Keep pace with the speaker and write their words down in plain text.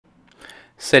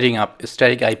Setting up a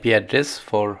static IP address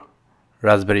for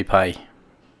Raspberry Pi.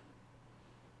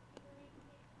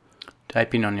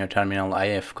 Type in on your terminal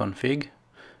ifconfig.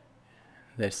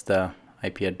 That's the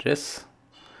IP address,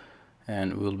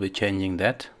 and we'll be changing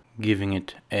that, giving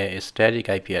it a static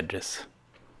IP address.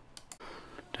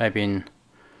 Type in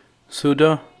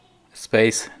sudo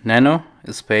space nano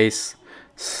space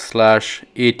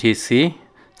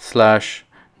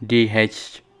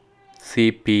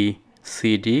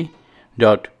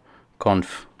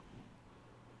 /etc/dhcpcd.conf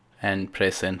and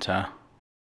press enter.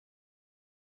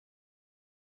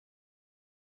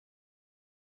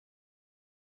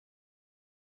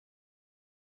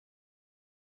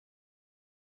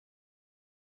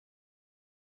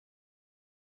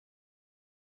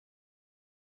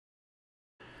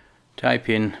 Type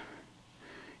in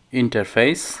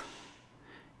interface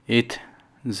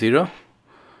ETH0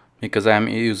 because I am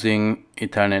using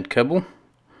Ethernet cable.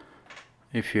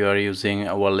 If you are using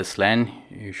a wireless LAN,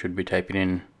 you should be typing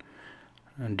in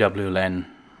WLAN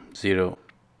 0.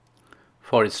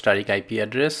 For its static IP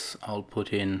address, I'll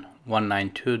put in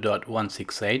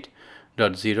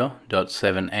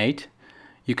 192.168.0.78.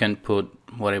 You can put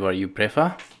whatever you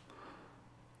prefer.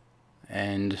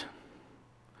 And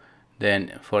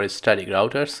then for its static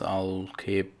routers, I'll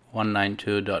keep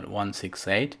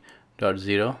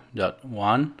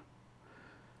 192.168.0.1.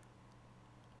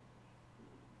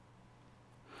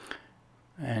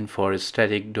 And for its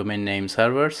static domain name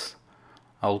servers,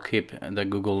 I'll keep the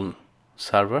Google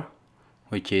server,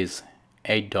 which is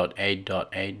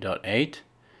 8.8.8.8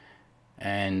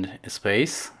 and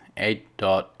space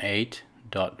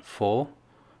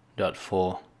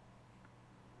 8.8.4.4.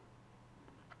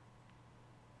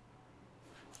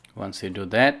 Once you do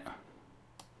that,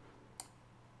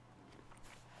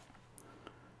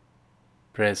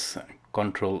 press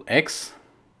Ctrl X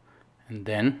and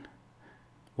then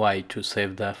Y to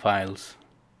save the files.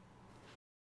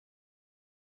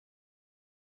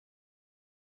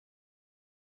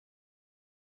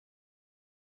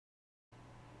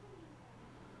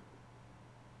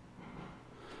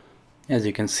 As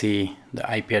you can see,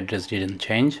 the IP address didn't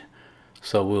change,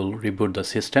 so we'll reboot the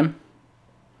system.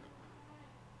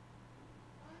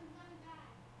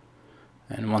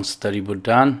 And once the reboot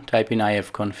done, type in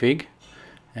ifconfig,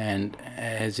 and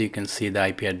as you can see, the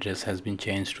IP address has been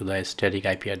changed to the static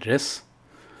IP address.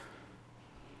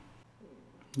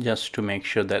 Just to make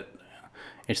sure that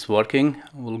it's working,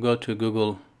 we'll go to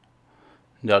google.com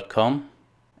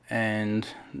and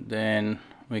then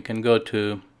we can go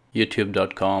to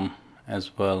youtube.com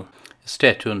as well.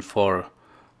 Stay tuned for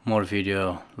more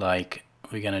video, like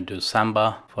we're gonna do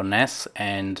Samba for NAS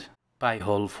and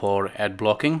Pi-hole for ad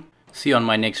blocking. See you on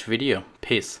my next video.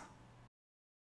 Peace.